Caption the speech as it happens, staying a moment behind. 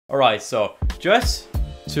Alright, so just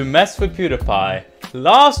to mess with PewDiePie,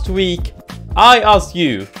 last week I asked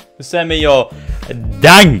you to send me your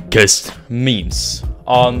dankest memes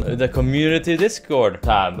on the community Discord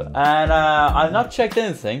tab, and I've not checked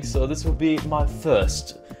anything, so this will be my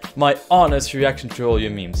honest reaction to all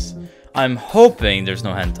your memes. I'm hoping there's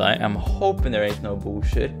no hentai, I'm hoping there ain't no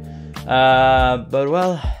bullshit, but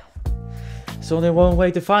well, it's only one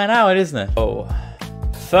way to find out, isn't it? Oh,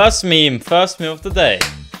 first meme of the day.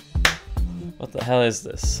 What the hell is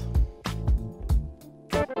this?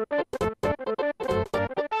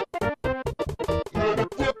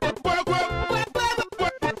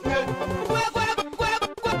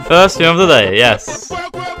 First meme of the day, yes.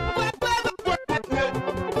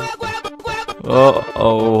 Oh,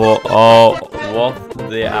 what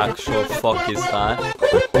the actual fuck is that?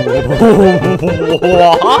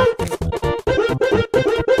 What?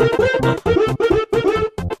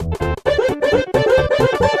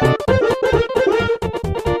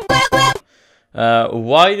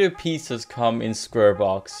 Why do pizzas come in square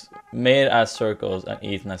box, made as circles and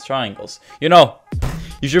eaten as triangles? You know,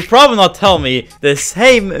 you should probably not tell me the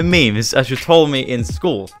same memes as you told me in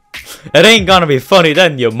school. It ain't gonna be funny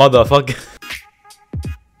then, you motherfucker.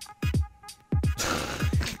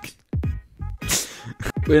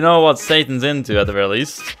 We know what Satan's into at the very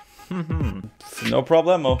least. No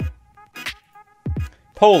problemo.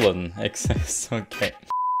 Poland exists, okay.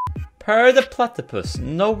 Per the platypus,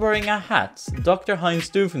 no wearing a hat, Dr. Heinz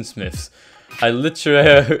Doofensmiths. I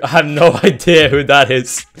literally have no idea who that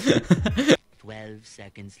is. 12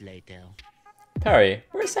 seconds later. Perry,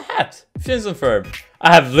 where's the hat? Finson Ferb.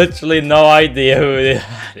 I have literally no idea who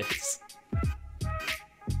that is.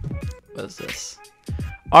 What's this?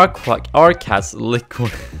 Our cat's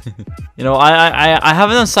liquid. You know, I have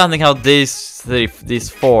an understanding how these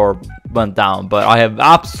four went down, but I have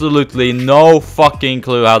absolutely no fucking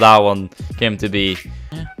clue how that one came to be.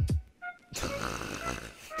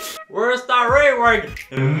 Where's the reward?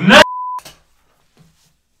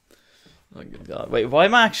 Oh good god! Wait, why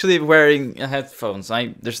am I actually wearing headphones?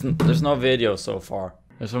 There's no video so far.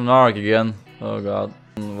 There's some Narc again. Oh god.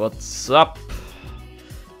 What's up?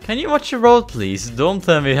 Can you watch your road, please? Don't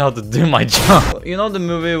tell me how to do my job. You know the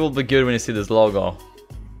movie will be good when you see this logo.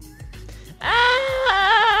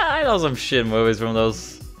 I know some shit movies from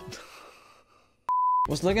those.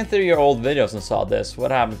 Was looking through your old videos and saw this. What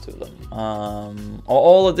happened to them?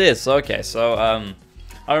 All of this. Okay, so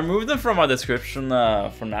I removed them from my description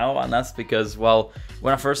for now, and that's because, well,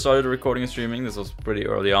 when I first started recording and streaming, this was pretty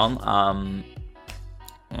early on.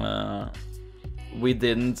 We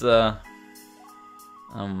didn't. I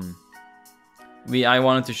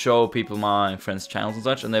wanted to show people my friends' channels and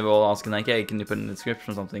such, and they were all asking like, hey, can you put in the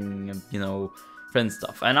description something, you know, friend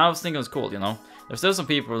stuff. And I was thinking it was cool, you know. There's still some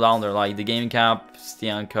people down there like the Game Cap,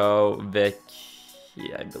 Istianco, Vic.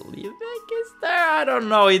 Yeah, I believe Vic is there. I don't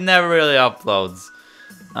know. He never really uploads.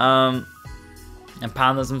 And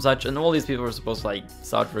Pandazem and such, and all these people were supposed to like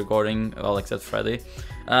start recording, well, except Freddy.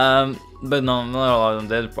 But no, not a lot of them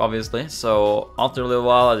did, obviously. So after a little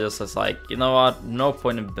while, I just was like, you know what? No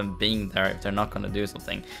point in them being there if they're not gonna do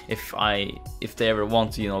something. If they ever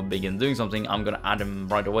want to, you know, begin doing something, I'm gonna add them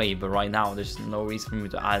right away. But right now, there's no reason for me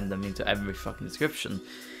to add them into every fucking description.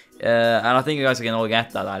 And I think you guys can all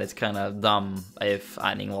get that it's kind of dumb if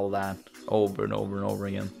adding all that over and over and over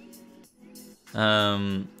again.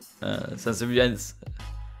 Since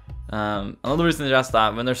another reason is just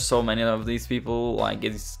that when there's so many of these people, like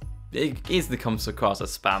it easily comes across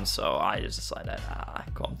as spam, so I just decided,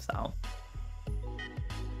 calm down.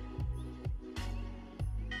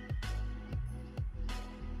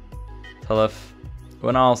 Telef,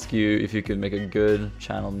 when I ask you if you could make a good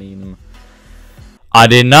channel meme, I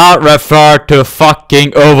did not refer to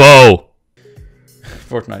fucking OVO!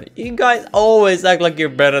 Fortnite, you guys always act like you're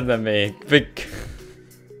better than me.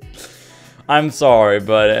 I'm sorry,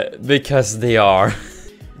 but because they are.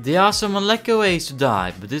 There are some molecular ways to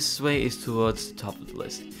die, but this way is towards the top of the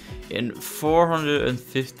list. In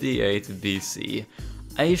 458 BC,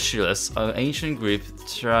 Aeschylus, an ancient Greek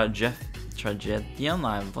tragedian,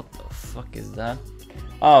 what the fuck is that?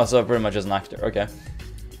 Oh, so pretty much as an actor, okay.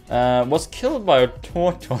 Was killed by a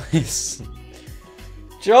tortoise.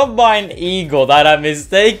 Jumped by an eagle that had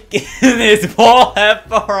mistaken his ball head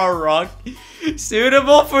for a rock,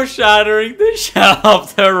 suitable for shattering the shell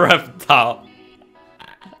of the reptile.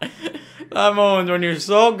 That moment when you're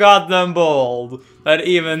so goddamn bold that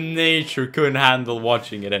even nature couldn't handle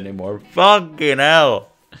watching it anymore. Fucking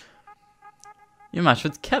hell. You matched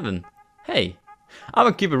with Kevin. Hey, I'm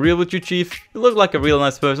gonna keep it real with you, Chief. You look like a real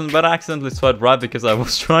nice person, but I accidentally swiped right because I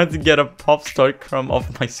was trying to get a pop star crumb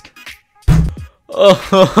off my screen.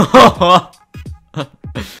 Oh.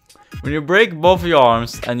 When you break both your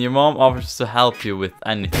arms and your mom offers to help you with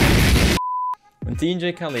anything. When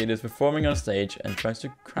DJ Khalid is performing on stage and tries to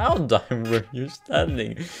crowd dive where you're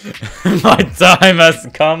standing. My time has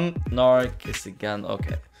come. Narc is again.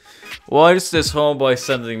 Okay. What is this homeboy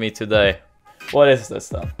sending me today? What is this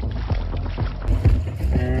then?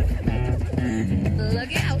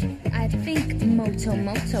 Look out! I think Moto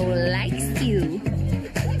likes you.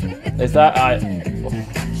 Is that I?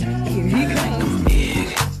 Here he comes.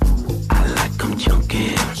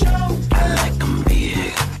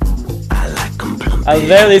 At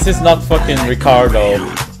very least it's not fucking Ricardo.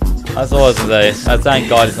 That's all I say. Thank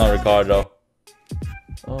God it's not Ricardo.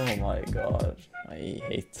 Oh my god. I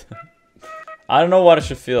hate. I don't know what I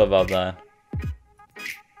should feel about that.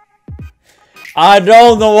 I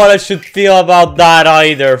don't know what I should feel about that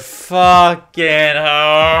either. Fucking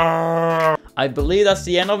hell. I believe that's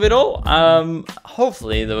the end of it all.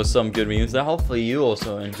 Hopefully there was some good memes there. Hopefully you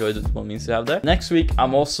also enjoyed the small memes you have there. Next week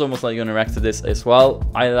I'm also most likely gonna react to this as well.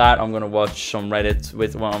 Either that, I'm gonna watch some Reddit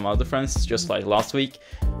with one of my other friends, just like last week.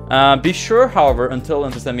 Be sure, however, until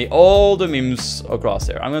then to send me all the memes across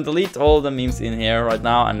here. I'm gonna delete all the memes in here right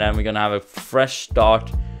now, and then we're gonna have a fresh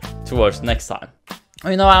start towards next time.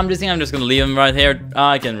 You know, I'm just gonna leave them right here.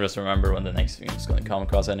 I can just remember when the next meme is gonna come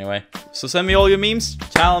across anyway. So send me all your memes,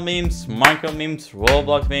 channel memes, Minecraft memes,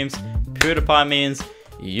 Roblox memes, PewDiePie memes.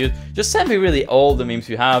 You just send me really all the memes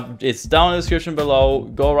you have. It's down in the description below.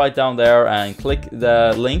 Go right down there and click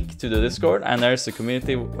the link to the Discord, and there's the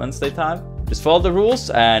Community Wednesday tab. Just follow the rules,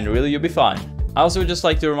 and really you'll be fine. I also would just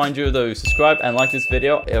like to remind you that you subscribe and like this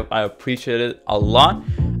video. I appreciate it a lot,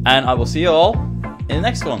 and I will see you all in the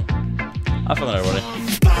next one. Have fun, everybody.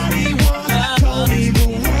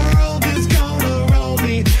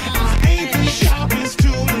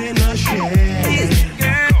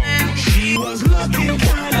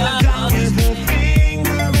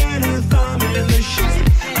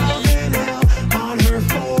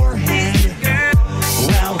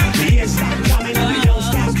 Coming, don't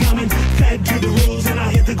stop coming, fed to the rules and I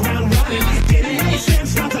hit the ground running. Didn't make sense.